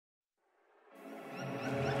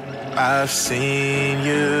I've seen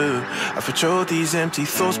you. I've patrolled these empty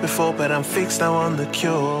thoughts before, but I'm fixed now on the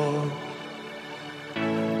cure.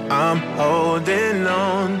 I'm holding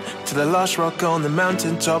on to the last rock on the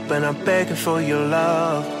mountaintop, and I'm begging for your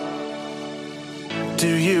love. Do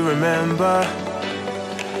you remember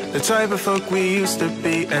the type of folk we used to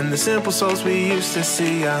be, and the simple souls we used to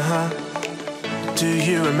see? Do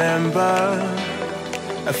you remember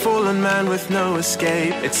a fallen man with no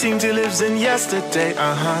escape? It seems he lives in yesterday.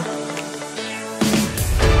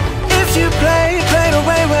 If you played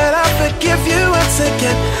away, well, I forgive you once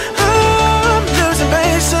again. I'm losing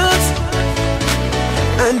patience,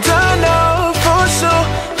 and I know for sure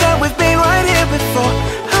that we've been right here before.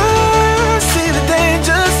 I see the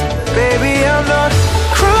dangers, baby, I'm not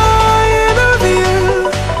crying over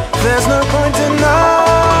you. There's no point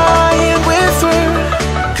denying we're through,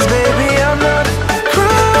 'cause baby, I'm not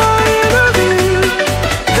crying over you.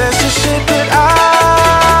 There's just shit that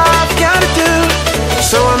I've gotta do,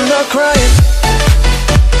 so I'm not crying.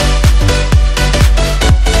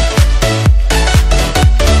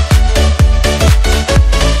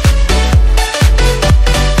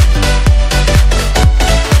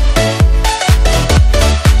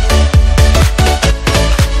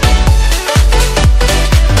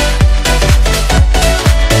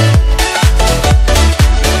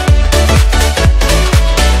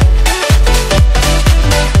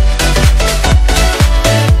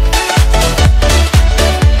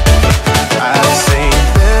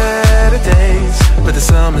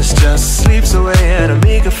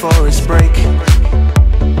 For his break,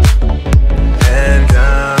 and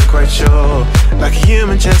I'm quite sure, like a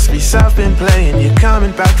human chess piece I've been playing, you're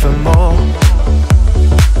coming back for more.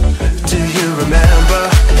 Do you remember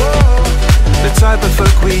the type of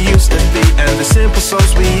folk we used to be, and the simple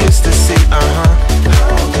souls we used to see?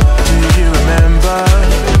 Do you remember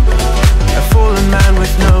a fallen man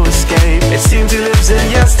with no escape? It seems he lives in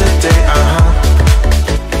yesterday.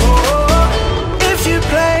 If you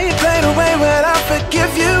played away, well, I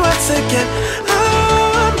forgive you once again.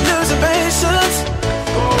 I'm losing patience,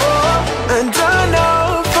 and I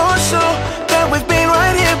know for sure that we've been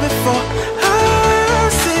right here before. I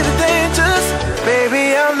see the dangers, baby,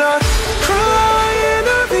 I'm not crying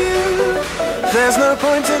over you. There's no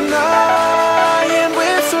point denying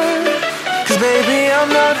we're through, 'cause baby, I'm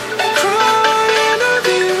not crying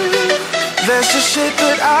over you. There's just shit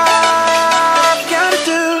that I've gotta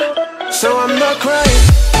do, so I'm not crying.